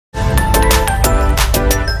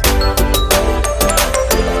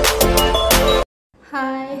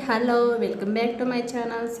Hi hello welcome back to my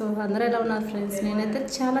channel. So అందరూ ఎలా ఉన్నారు ఫ్రెండ్స్? నేనైతే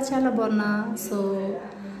చాలా బాగున్నా. సో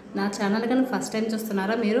నా ఛానల్ కానీ ఫస్ట్ టైం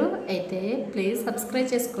చూస్తున్నారా మీరు అయితే ప్లీజ్ సబ్స్క్రైబ్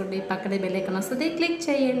చేసుకోండి. పక్కనే బెల్ ఐకాన్ వస్తుంది, క్లిక్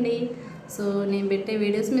చేయండి. సో నేను పెట్టే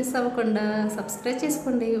వీడియోస్ మిస్ అవ్వకుండా సబ్స్క్రైబ్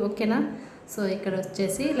చేసుకోండి, ఓకేనా? సో ఇక్కడ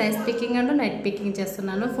వచ్చేసి లైస్ పికింగ్ అండ్ నైట్ పికింగ్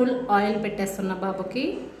చేస్తున్నాను. ఫుల్ ఆయిల్ పెట్టేస్తున్నా బాబుకి.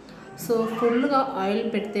 సో ఫుల్గా ఆయిల్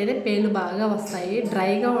పెడితేనే పేలు బాగా వస్తాయి,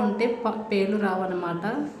 డ్రైగా ఉంటే పేలు రావన్నమాట.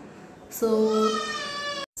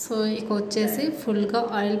 సో ఇక వచ్చేసి ఫుల్గా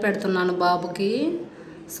ఆయిల్ పెడుతున్నాను బాబుకి.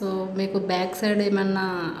 సో మీకు బ్యాక్ సైడ్ ఏమన్నా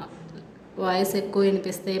వాయిస్ ఎక్కువ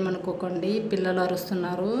వినిపిస్తే ఏమనుకోకండి, పిల్లలు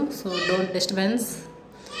అరుస్తున్నారు. So don't disturbance.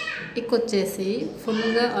 ఇక వచ్చేసి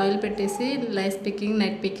ఫుల్గా ఆయిల్ పెట్టేసి లైస్ పికింగ్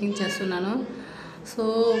నైట్ పికింగ్ చేస్తున్నాను. సో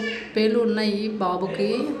పేలు ఉన్నాయి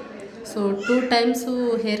బాబుకి. సో 2 times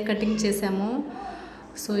హెయిర్ కటింగ్ చేసాము.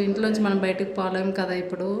 సో ఇంట్లోంచి మనం బయటకు పోలేము కదా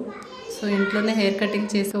ఇప్పుడు. సో ఇంట్లోనే హెయిర్ కటింగ్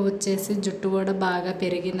చేసి వచ్చేసి జుట్టు కూడా బాగా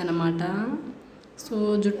పెరిగిందనమాట. సో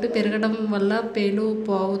జుట్టు పెరగడం వల్ల పేలు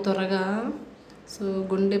పోవు త్వరగా. సో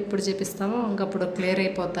గుండె ఎప్పుడు చేపిస్తామో ఇంకప్పుడు క్లియర్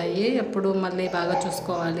అయిపోతాయి, అప్పుడు మళ్ళీ బాగా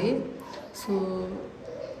చూసుకోవాలి. సో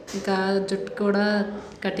ఇంకా జుట్టు కూడా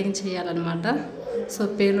కటింగ్ చేయాలన్నమాట. సో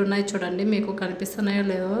పేలు ఉన్నాయి చూడండి, మీకు కనిపిస్తున్నాయో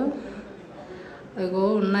లేదో. అగో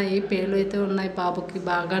ఉన్నాయి, పేలు అయితే ఉన్నాయి బాబుకి,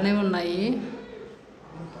 బాగానే ఉన్నాయి.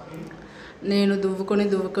 నేను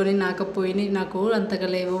దువ్వుకొని నాకు పోయినాయి, నాకు అంతగా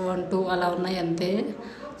లేవు 1, 2 అలా ఉన్నాయి అంతే.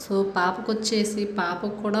 సో పాపకు వచ్చేసి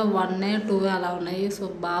పాపకు కూడా 1, 2 అలా ఉన్నాయి. సో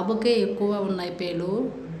బాబుకే ఎక్కువ ఉన్నాయి పేలు.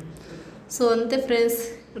 సో అంతే ఫ్రెండ్స్,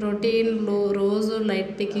 రొటీన్లో రోజు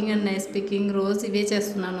light picking and nice picking రోజు ఇవే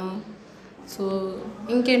చేస్తున్నాను. సో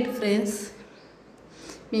ఇంకేంటి ఫ్రెండ్స్,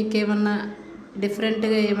 మీకేమన్నా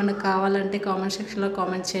డిఫరెంట్గా ఏమైనా కావాలంటే కామెంట్ సెక్షన్లో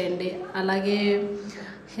కామెంట్ చేయండి. అలాగే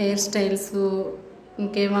హెయిర్ స్టైల్స్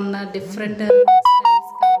ఇంకేమన్నా డిఫరెంట్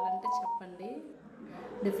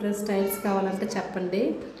స్టైల్స్ కావాలంటే చెప్పండి.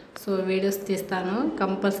 సో వీడియోస్ తీస్తాను,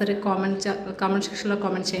 కంపల్సరీ కామెంట్ సెక్షన్లో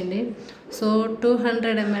కామెంట్ చేయండి. సో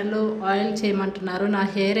 200 ml ఆయిల్ చేయమంటున్నారు. నా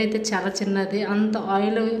హెయిర్ అయితే చాలా చిన్నది, అంత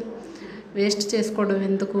ఆయిల్ వేస్ట్ చేసుకోవడం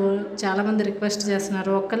ఎందుకు, చాలామంది రిక్వెస్ట్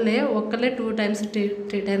చేస్తున్నారు. ఒక్కళ్ళే 2 times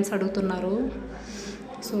 3 times అడుగుతున్నారు.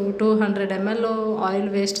 సో 200 ml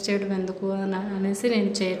ఆయిల్ వేస్ట్ చేయడం ఎందుకు అనేసి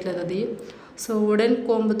నేను చేయట్లేదు అది. సో వుడెన్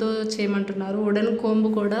కోంబుతో చేయమంటున్నారు. వుడెన్ కోంబు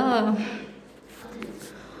కూడా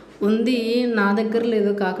ఉంది, నా దగ్గర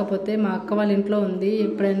లేదు, కాకపోతే మా అక్క వాళ్ళ ఇంట్లో ఉంది.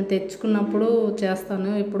 ఎప్పుడైనా తెచ్చుకున్నప్పుడు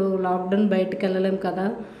చేస్తాను. ఇప్పుడు లాక్డౌన్ బయటకు వెళ్ళలేం కదా.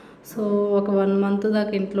 సో ఒక 1 month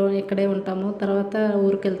దాకా ఇంట్లో ఇక్కడే ఉంటాము, తర్వాత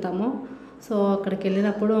ఊరికి వెళ్తాము. సో అక్కడికి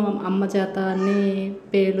వెళ్ళినప్పుడు అమ్మ చేత అన్నీ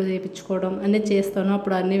పేలు చేయించుకోవడం అన్నీ చేస్తాను.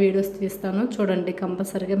 అప్పుడు అన్ని వీడియోస్ తీస్తాను, చూడండి,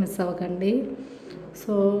 కంపల్సరీగా మిస్ అవ్వకండి.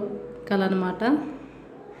 సో కల అనమాట.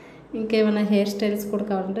 ఇంకేమైనా హెయిర్ స్టైల్స్ కూడా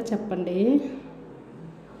కావాలంటే చెప్పండి,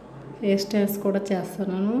 హెయిర్ స్టైల్స్ కూడా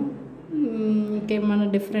చేస్తున్నాను. ఇంకేమైనా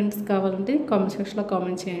డిఫరెంట్స్ కావాలంటే కామెంట్ సెక్షన్లో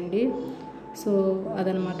కామెంట్ చేయండి. సో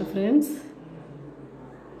అదనమాట ఫ్రెండ్స్.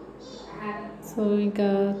 సో ఇంకా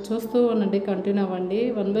చూస్తూ ఉండండి, కంటిన్యూ అవ్వండి.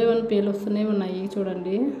 1 by 1 పేలు వస్తూనే ఉన్నాయి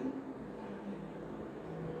చూడండి.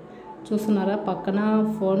 చూస్తున్నారా, పక్కన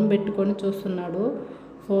ఫోన్ పెట్టుకొని చూస్తున్నాడు.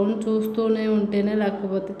 ఫోన్ చూస్తూనే ఉంటేనే,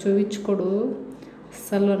 లేకపోతే చూపించుకోడు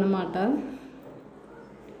అస్సలు అన్నమాట.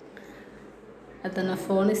 అతను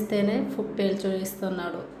ఫోన్ ఇస్తేనే పేలు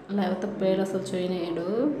చూపిస్తున్నాడు, లేకపోతే పేలు అసలు చూయనేయడు.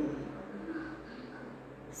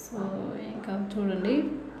 సో ఇంకా చూడండి,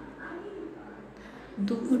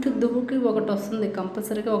 దువ్వుకి ఒకటి వస్తుంది,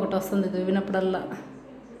 కంపల్సరీగా ఒకటి వస్తుంది దువ్వినప్పుడల్లా.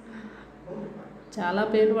 చాలా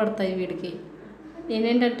పేలు పడతాయి వీడికి.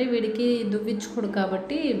 నేనేంటంటే వీడికి దువ్వించుకోడు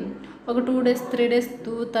కాబట్టి ఒక 2 days 3 days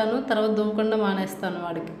దువ్వుతాను, తర్వాత దువ్వకుండా మానేస్తాను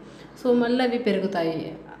వాడికి. సో మళ్ళీ అవి పెరుగుతాయి.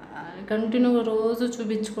 కంటిన్యూగా రోజు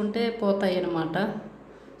చూపించుకుంటే పోతాయి అన్నమాట.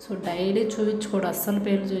 సో డైలీ చూపించుకోడు, అస్సలు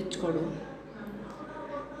పేలు చూపించుకోడు.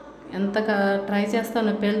 ఎంతగా ట్రై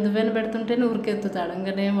చేస్తాను, పేలు దువ్వెన పెడుతుంటేనే ఉరికెత్తుతాడు.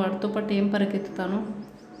 ఇంకా నేను వాడితో పాటు ఏం పరిగెత్తుతాను.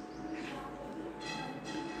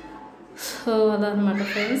 సో అదనమాట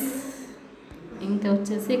ఫ్రెండ్స్. ఇంకా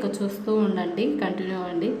వచ్చేసి ఇక చూస్తూ ఉండండి, కంటిన్యూ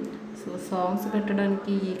అవ్వండి. సో సాంగ్స్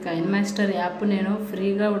పెట్టడానికి ఈ కైన్ మాస్టర్ యాప్ నేను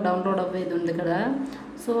ఫ్రీగా డౌన్లోడ్ అవ్వేది ఉంది కదా.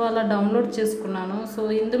 సో అలా డౌన్లోడ్ చేసుకున్నాను. సో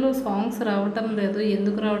ఇందులో సాంగ్స్ రావటం లేదు,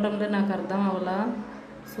 ఎందుకు రావటం లేదు నాకు అర్థం అవ్వాలా.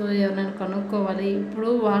 సో ఎవరైనా కనుక్కోవాలి. ఇప్పుడు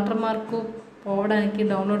వాటర్ మార్క్ పోవడానికి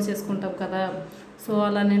డౌన్లోడ్ చేసుకుంటాం కదా. సో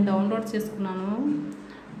అలా నేను డౌన్లోడ్ చేసుకున్నాను.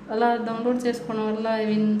 అలా డౌన్లోడ్ చేసుకోవడం వల్ల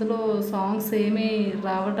ఇందులో సాంగ్స్ ఏమీ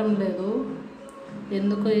రావటం లేదు,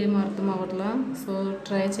 ఎందుకో ఏం అర్థం అవ్వట్లా. సో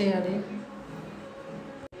ట్రై చేయాలి.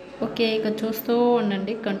 ఓకే, ఇక చూస్తూ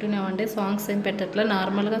ఉండండి, కంటిన్యూ అవ్వండి. సాంగ్స్ ఏం పెట్టట్లా,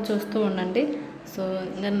 నార్మల్గా చూస్తూ ఉండండి. సో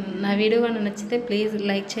నా వీడియో కానీ నచ్చితే ప్లీజ్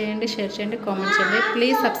లైక్ చేయండి, షేర్ చేయండి, కామెంట్ చేయండి,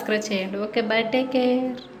 ప్లీజ్ సబ్స్క్రైబ్ చేయండి. Okay, by, take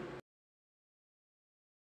care.